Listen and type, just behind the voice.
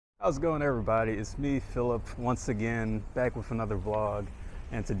How's it going, everybody? It's me, Philip, once again back with another vlog,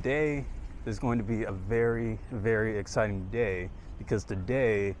 and today is going to be a very, very exciting day because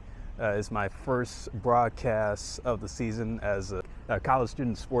today is my first broadcast of the season as a college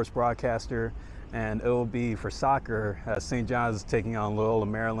student sports broadcaster, and it will be for soccer. St. John's is taking on Loyola,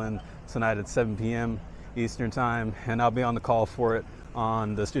 Maryland tonight at 7 p.m. Eastern Time, and I'll be on the call for it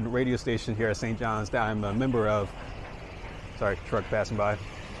on the student radio station here at St. John's that I'm a member of. Sorry, truck passing by.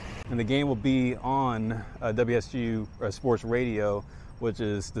 And the game will be on WSGU Sports Radio, which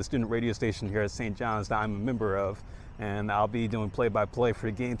is the student radio station here at St. John's that I'm a member of. And I'll be doing play-by-play for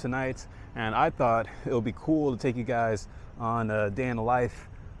the game tonight. And I thought it would be cool to take you guys on a day in the life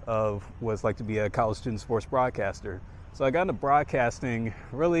of what it's like to be a college student sports broadcaster. So I got into broadcasting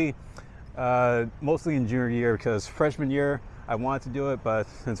really mostly in junior year, because freshman year I wanted to do it, but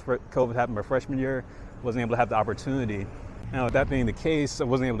since COVID happened my freshman year, wasn't able to have the opportunity. Now, with that being the case, I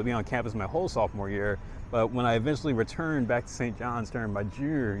wasn't able to be on campus my whole sophomore year, but when I eventually returned back to St. John's during my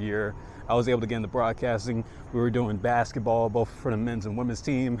junior year, I was able to get into broadcasting. We were doing basketball, both for the men's and women's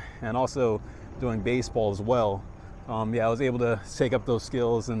team, and also doing baseball as well. I was able to take up those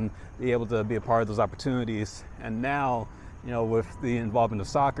skills and be able to be a part of those opportunities. And now, with the involvement of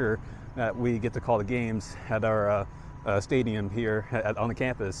soccer, that we get to call the games at our stadium here on the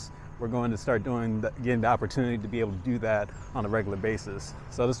campus. We're going to start getting the opportunity to be able to do that on a regular basis.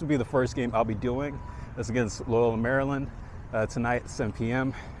 So this will be the first game I'll be doing. It's against Loyola, Maryland tonight at 7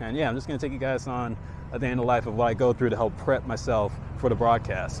 p.m. And yeah, I'm just going to take you guys on a day in the life of what I go through to help prep myself for the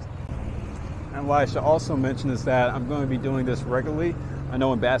broadcast. And what I should also mention is that I'm going to be doing this regularly. I know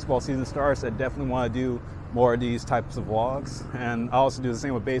when basketball season starts, I definitely want to do more of these types of vlogs. And I also do the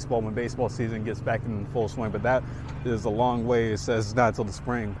same with baseball when baseball season gets back in full swing, but that is a long way. It says it's not until the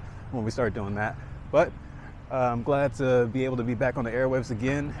spring when we start doing that. But I'm glad to be able to be back on the airwaves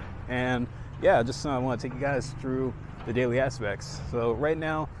again. And yeah, just I want to take you guys through the daily aspects. So right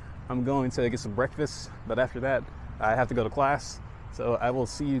now I'm going to get some breakfast, but after that I have to go to class. So I will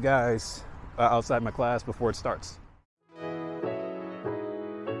see you guys outside my class before it starts.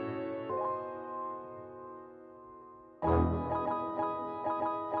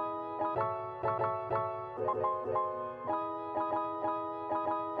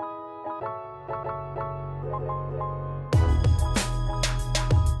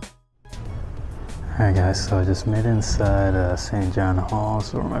 Alright guys, so I just made it inside St. John Hall,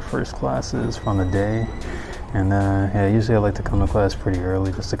 so where my first class is from the day. And yeah, usually I like to come to class pretty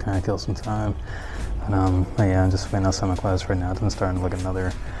early just to kind of kill some time. But yeah, I'm just waiting outside my class right now. It doesn't start in like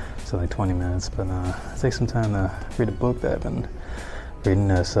another, so like 20 minutes. But take some time to read a book that I've been reading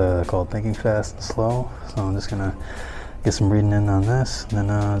that's called Thinking Fast and Slow. So I'm just gonna get some reading in on this, and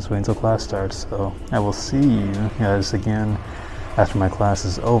then just wait until class starts. So I will see you guys again after my class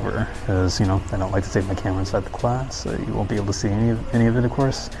is over, because I don't like to take my camera inside the class, so you won't be able to see any of it, of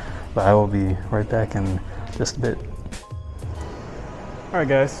course. But I will be right back in just a bit. Alright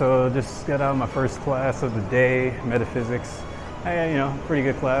guys, so just got out of my first class of the day, metaphysics. Hey, pretty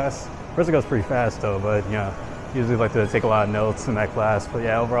good class. First it goes pretty fast though, but usually like to take a lot of notes in that class. But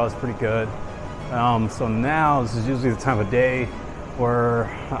yeah, overall it's pretty good. So now this is usually the time of day where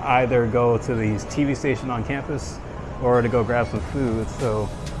I either go to the TV station on campus or to go grab some food. So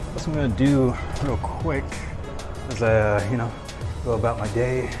that's what I'm gonna do real quick as I, go about my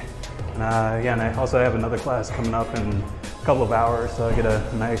day. And yeah, and I also have another class coming up in a couple of hours, so I get a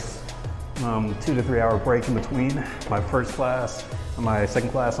nice 2 to 3 hour break in between my first class and my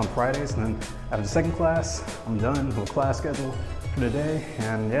second class on Fridays. And then after the second class, I'm done with class schedule for the day.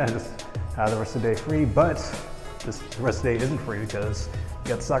 And yeah, just have the rest of the day free. But the rest of the day isn't free because we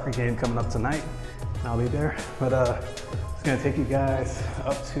got the soccer game coming up tonight. I'll be there, but it's gonna take you guys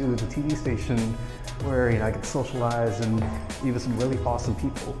up to the TV station where I can socialize and meet with some really awesome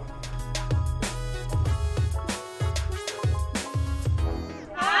people.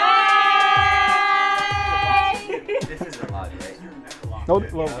 Hi! This isn't live, right? No,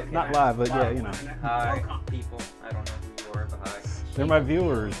 well, not live, but yeah, Hi, people. I don't know who you are, but hi. They're my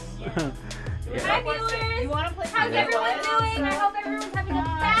viewers. Yeah. Hi viewers! How's everyone doing? I hope everyone's having a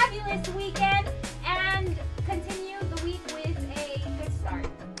fabulous weekend and continue the week with a good start.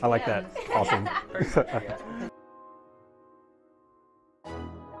 I like that. Awesome.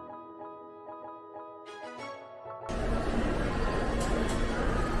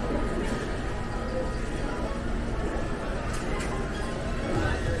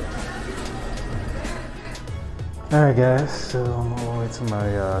 Alright guys, so I'm on my way to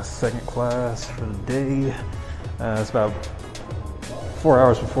my second class for the day. It's about 4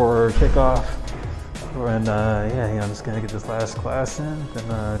 hours before kickoff. And I'm just gonna get this last class in. Then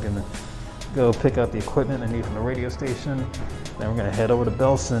gonna go pick up the equipment I need from the radio station. Then we're gonna head over to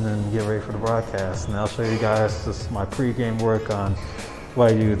Belson and get ready for the broadcast. And I'll show you guys just my pre-game work on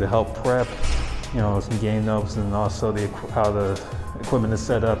what I do to help prep, some game notes, and also how the equipment is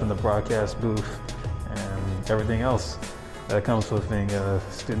set up in the broadcast booth and everything else that comes with being a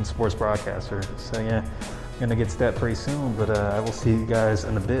student sports broadcaster. So yeah, I'm gonna get to that pretty soon, but I will see you guys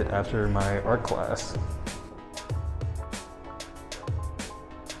in a bit after my art class.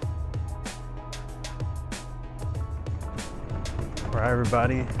 All right,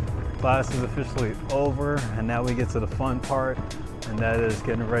 everybody, class is officially over, and now we get to the fun part, and that is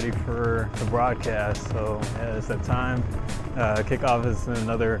getting ready for the broadcast. So yeah, it's that time. Kickoff is in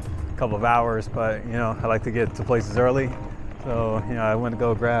another couple of hours, but I like to get to places early. So I went to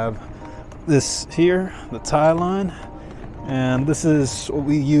go grab this here, the tie line, and this is what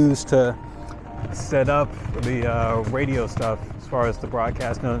we use to set up the radio stuff as far as the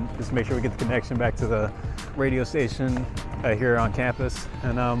broadcast. Just make sure we get the connection back to the radio station here on campus.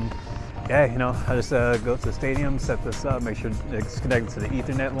 And I just go to the stadium, set this up, make sure it's connected to the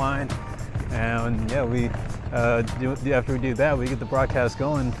Ethernet line, and we after we do that, we get the broadcast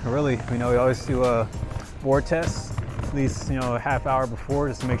going. Really, we always do a board test at least a half hour before,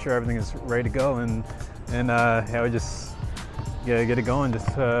 just to make sure everything is ready to go, and we just get it going.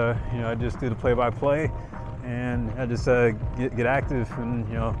 Just I just do the play-by-play, and I just get active, and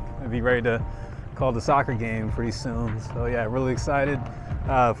be ready to call the soccer game pretty soon. So yeah, really excited.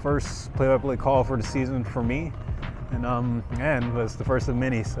 First play-by-play call for the season for me, and it's the first of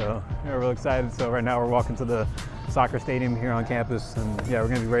many, so we're really excited. So right now we're walking to the soccer stadium here on campus, and we're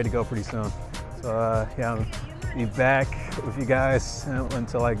gonna be ready to go pretty soon. So I'll be back with you guys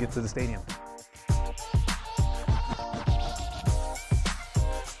until I get to the stadium.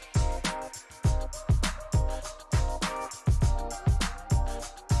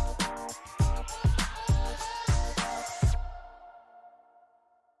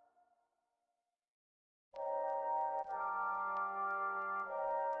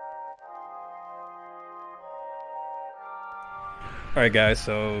 All right, guys,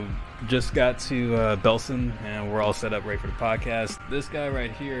 so just got to Belson, and we're all set up ready for the podcast. This guy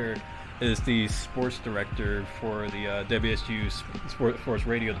right here is the sports director for the WSU Sports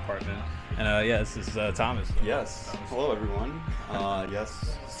Radio Department. And this is Thomas. Yes. Hello, everyone.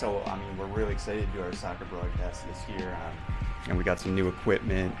 Yes. So, we're really excited to do our soccer broadcast this year. And we got some new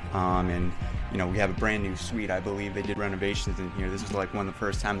equipment, and we have a brand new suite. I believe they did renovations in here. This was like one of the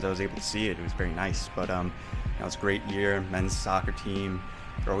first times I was able to see it. It was very nice, but it was a great year. Men's soccer team,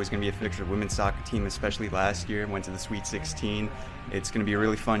 they're always going to be a fixture. Women's soccer team, especially last year, went to the Sweet 16. It's going to be a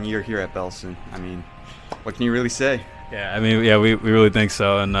really fun year here at Belson. What can you really say? Yeah, we really think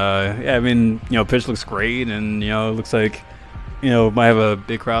so. And pitch looks great, and it looks like might have a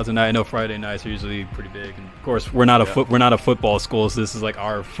big crowd tonight. I know Friday nights are usually pretty big, and of course we're not a football school, so this is like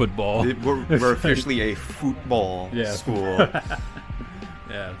our football. We're officially a football school.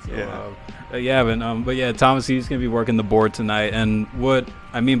 Thomas, he's gonna be working the board tonight, and what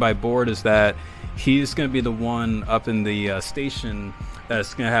I mean by board is that he's gonna be the one up in the station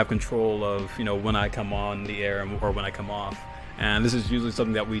that's gonna have control of when I come on the air or when I come off. And this is usually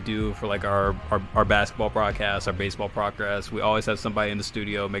something that we do for like our basketball broadcast, our baseball broadcast. We always have somebody in the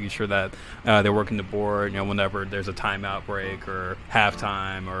studio making sure that they're working the board, whenever there's a timeout break or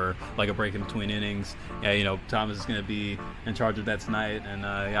halftime or like a break in between innings. Thomas is going to be in charge of that tonight, and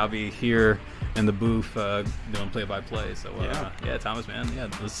I'll be here in the booth doing play-by-play. So Thomas, man,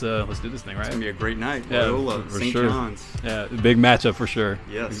 let's do this thing, right? It's going to be a great night. Loyola, for St. John's. Yeah, big matchup for sure.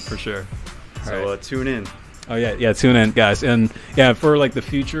 Yes. For sure. So tune in. Oh yeah, tune in, guys, and for like the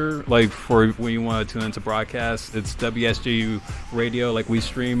future, like for when you want to tune into broadcast, it's WSJU Radio. Like we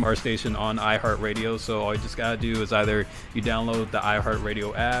stream our station on iHeartRadio, so all you just gotta do is either you download the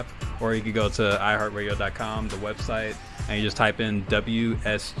iHeartRadio app, or you can go to iHeartRadio.com, the website, and you just type in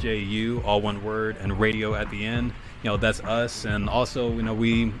WSJU, all one word, and radio at the end. That's us, and also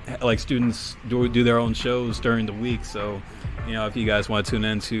we like students do their own shows during the week, so if you guys want to tune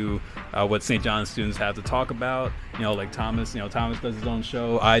into what St. John's students have to talk about, like Thomas, Thomas does his own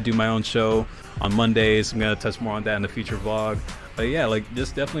show, I do my own show on Mondays. I'm gonna touch more on that in the future vlog, but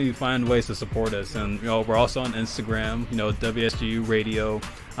just definitely find ways to support us. And we're also on Instagram, WSGU Radio,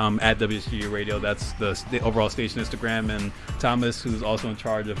 at WSGU Radio. That's the overall station Instagram. And Thomas, who's also in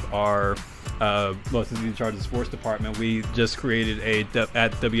charge of our well, since he's in charge of the sports department, we just created a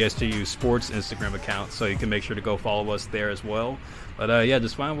at WSJU Sports Instagram account, so you can make sure to go follow us there as well. But yeah,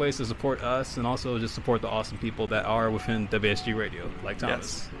 just find ways to support us and also just support the awesome people that are within WSG Radio, like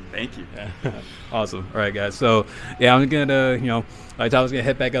Thomas. Yes. Thank you. Yeah. Awesome. All right, guys. So yeah, I'm gonna, like Thomas, gonna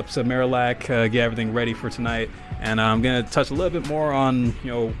head back up to Marillac, get everything ready for tonight, and I'm gonna touch a little bit more on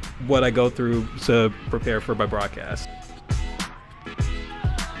what I go through to prepare for my broadcast.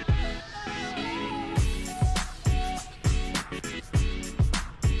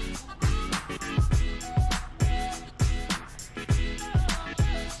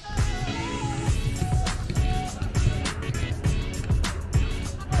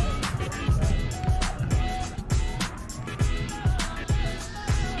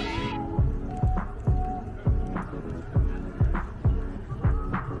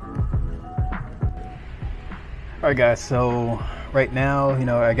 All right, guys, so right now,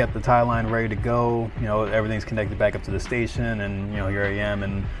 I got the tie line ready to go. Everything's connected back up to the station, and, here I am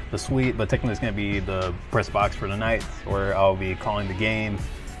in the suite, but technically it's going to be the press box for tonight, where I'll be calling the game.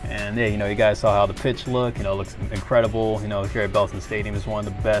 And yeah, you guys saw how the pitch looked. It looks incredible. Here at Belton Stadium is one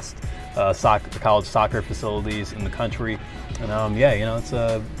of the best college soccer facilities in the country. And yeah, it's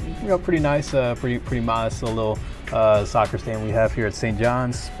a pretty nice, pretty modest little soccer stadium we have here at St.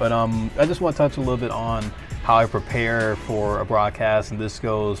 John's. But I just want to touch a little bit on how I prepare for a broadcast, and this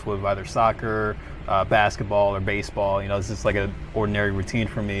goes with either soccer, basketball, or baseball. It's just like an ordinary routine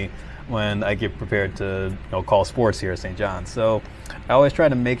for me when I get prepared to call sports here at St. John's. So I always try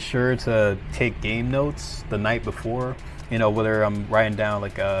to make sure to take game notes the night before. Whether I'm writing down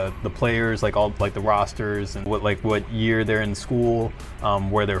the players, like the rosters, and what year they're in school,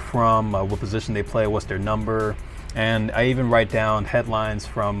 where they're from, what position they play, what's their number. And I even write down headlines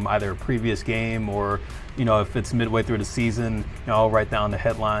from either a previous game, or if it's midway through the season, I'll write down the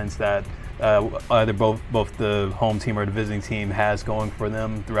headlines that either both the home team or the visiting team has going for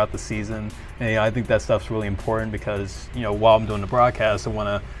them throughout the season. And I think that stuff's really important because while I'm doing the broadcast, I want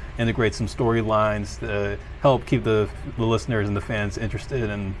to integrate some storylines to help keep the listeners and the fans interested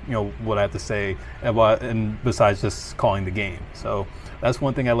in what I have to say, and besides just calling the game. So that's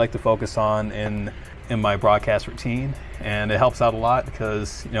one thing I like to focus on in my broadcast routine, and it helps out a lot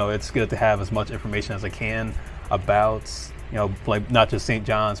because it's good to have as much information as I can about not just St.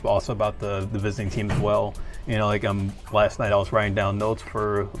 John's, but also about the visiting team as well. Last night I was writing down notes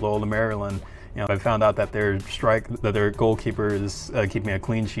for Loyola Maryland. I found out that their goalkeeper is keeping a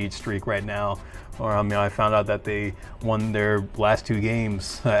clean sheet streak right now. Or I found out that they won their last 2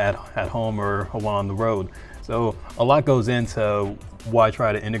 games at home or one on the road. So a lot goes into what I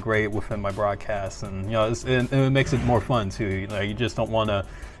try to integrate within my broadcast, and it makes it more fun too. You just don't want to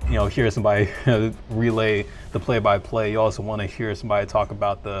hear somebody relay the play-by-play. You also want to hear somebody talk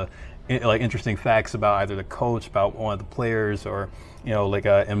about the interesting facts about either the coach, about one of the players, or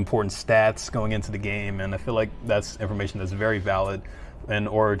important stats going into the game. And I feel like that's information that's very valid in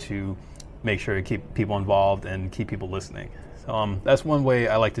order to make sure to keep people involved and keep people listening. So that's one way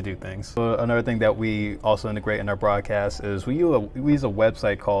I like to do things. So another thing that we also integrate in our broadcast is we use a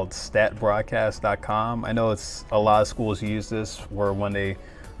website called statbroadcast.com. I know it's a lot of schools use this when they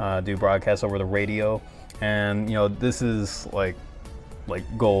do broadcasts over the radio, and this is like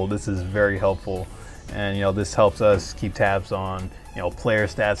gold. This is very helpful, and this helps us keep tabs on player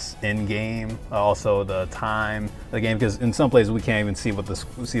stats in game, also the time of the game, because in some places we can't even see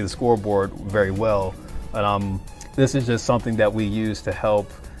the scoreboard very well. But this is just something that we use to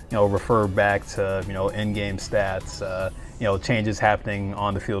help refer back to in-game stats, changes happening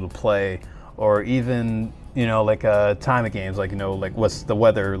on the field of play, or even time of games, like what's the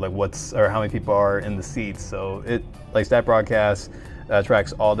weather, or how many people are in the seats. So Stat Broadcast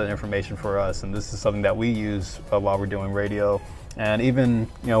tracks all that information for us, and this is something that we use while we're doing radio. And even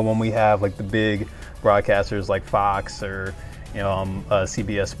when we have the big broadcasters like Fox or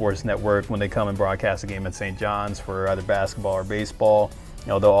CBS Sports Network, when they come and broadcast a game at St. John's for either basketball or baseball,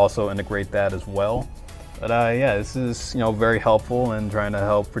 they'll also integrate that as well. But yeah, this is very helpful in trying to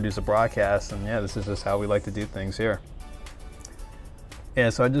help produce a broadcast, and yeah, this is just how we like to do things here. Yeah,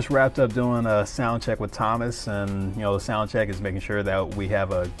 so I just wrapped up doing a sound check with Thomas, and the sound check is making sure that we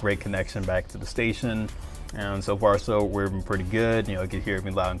have a great connection back to the station. And so far, so we're pretty good. You can hear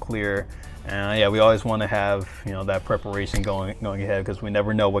me loud and clear. And yeah, we always want to have that preparation going ahead, because we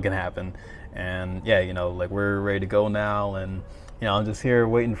never know what can happen. And yeah, we're ready to go now, and I'm just here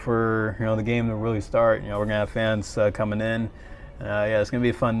waiting for the game to really start. We're gonna have fans coming in. Yeah, it's gonna be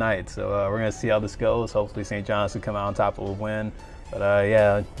a fun night. So we're gonna see how this goes. Hopefully, St. John's will come out on top with a win. But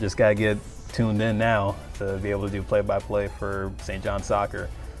yeah, just gotta get tuned in now to be able to do play-by-play for St. John's soccer.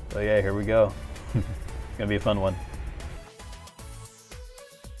 So yeah, here we go. It's gonna be a fun one.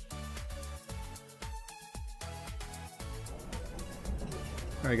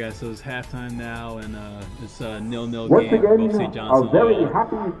 All right, guys. So it's halftime now, and it's a 0-0 Once game for again, both St. John's a and very Loyola.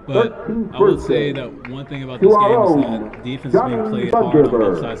 happy But 13th I would birthday say that one thing about to this our game is own that defense is being Johnny played hard on both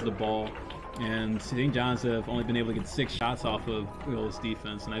Thunderbird. sides of the ball, and St. John's have only been able to get 6 shots off of Loyola's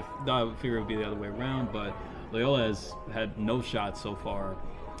defense, and I thought I would figure it would be the other way around, but Loyola has had no shots so far,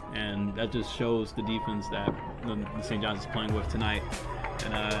 and that just shows the defense that the St. John's is playing with tonight.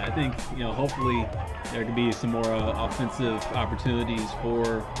 And I think, hopefully there could be some more offensive opportunities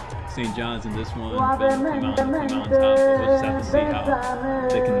for St. John's in this one. But come out on top. We'll just have to see how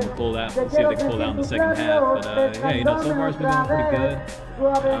they can pull that. See if they can pull that in the second half. But yeah, so far it's been going pretty good.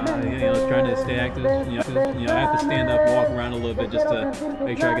 Trying to stay active. I have to stand up and walk around a little bit just to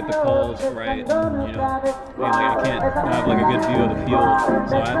make sure I get the calls right. And I can't have like a good view of the field,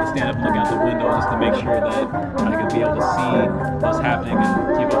 so I have to stand up and look out the window just to make sure that I can be able to see what's happening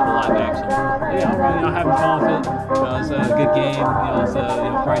and keep up the live action. Yeah, I'm having fun with it. It's a good game. It's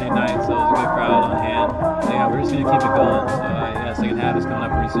Friday night, so it's a good crowd on hand. Yeah, we're just gonna keep it going. So second half is coming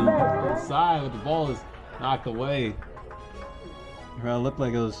up pretty soon. Inside, with the ball is knocked away. It looked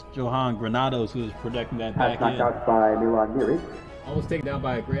like it was Johan Granados who was protecting that back Knocked end. out by Milan Miric. Almost taken down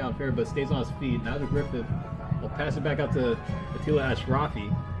by a Greyhound Fair, but stays on his feet. Now to Griffith. Will pass it back out to Attila Ashrafi.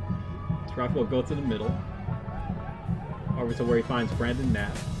 Ashrafi will go to the middle. Over to where he finds Brandon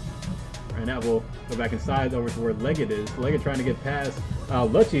Knapp. And that will go back inside over to where Leggett is. Leggett trying to get past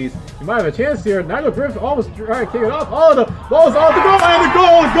Luchis. He might have a chance here. Nigel Griffith almost trying to kick it off. Oh, the ball's off the goal, and the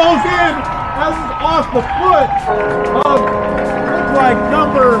goal goes in. That was off the foot of, looks like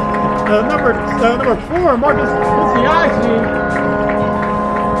number 4, Marcus Miziachi.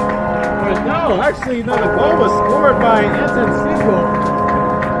 But no, actually, no, the goal was scored by Anton Siegel.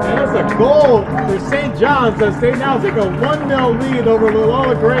 And that's a goal for St. John's as they now take a 1-0 lead over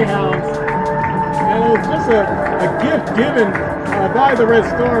Loyola Greyhounds. And it was just a gift given by the Red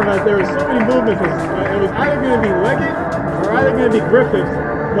Storm as there were so many movements. It was either going to be Leggett or either going to be Griffiths.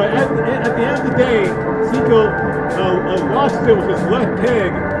 But at the end of the day, Siegel launches it with his left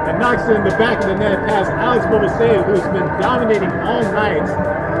peg and knocks it in the back of the net past Alex Bobasea, who's been dominating all night,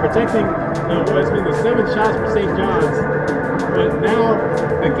 protecting what's been the 7 shots for St. John's. But now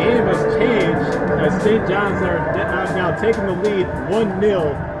the game has changed as St. John's are now taking the lead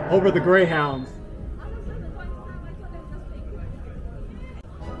 1-0 over the Greyhounds.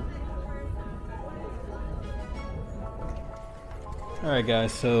 All right,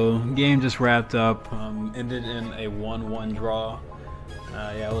 guys. So game just wrapped up. Ended in a 1-1 draw.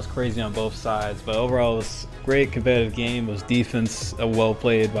 Yeah, it was crazy on both sides, but overall it was a great competitive game. It was defense well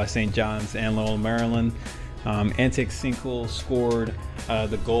played by St. John's and Loyola Maryland. Antic Sinkle scored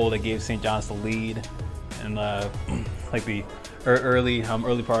the goal that gave St. John's the lead, and like the early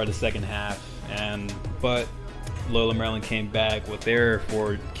part of the second half. But Loyola Maryland came back with their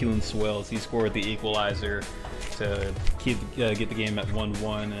forward Keelan Swells. He scored the equalizer to get the game at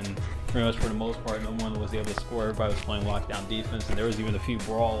 1-1, and pretty much for the most part, no one was able to score. Everybody was playing lockdown defense, and there was even a few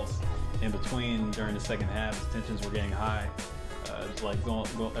brawls in between during the second half. The tensions were getting high, as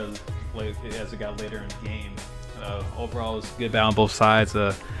it got later in the game. Overall, it was a good battle on both sides.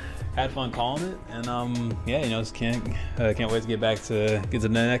 Had fun calling it, and yeah, just can't wait to get to the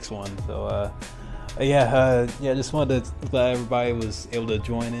next one. So just wanted to glad everybody was able to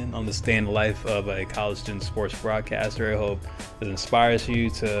join in on this day in the life of a college student sports broadcaster. I hope it inspires you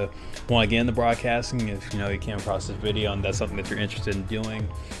to want to get into broadcasting if you came across this video and that's something that you're interested in doing.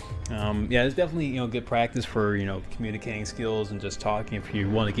 It's definitely good practice for communicating skills and just talking if you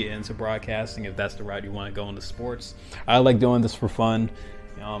want to get into broadcasting, if that's the route you want to go into sports. I like doing this for fun.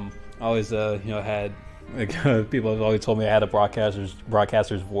 I always had people have always told me I had a broadcaster's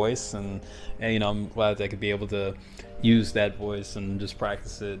voice, and I'm glad that I could be able to use that voice and just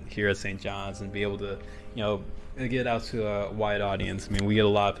practice it here at St. John's and be able to get out to a wide audience. I mean, we get a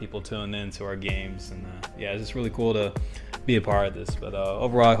lot of people tuning in to our games, and it's just really cool to be a part of this. But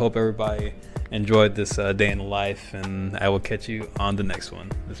overall, I hope everybody enjoyed this day in the life, and I will catch you on the next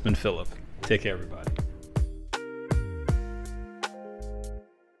one. It's been Philip. Take care, everybody.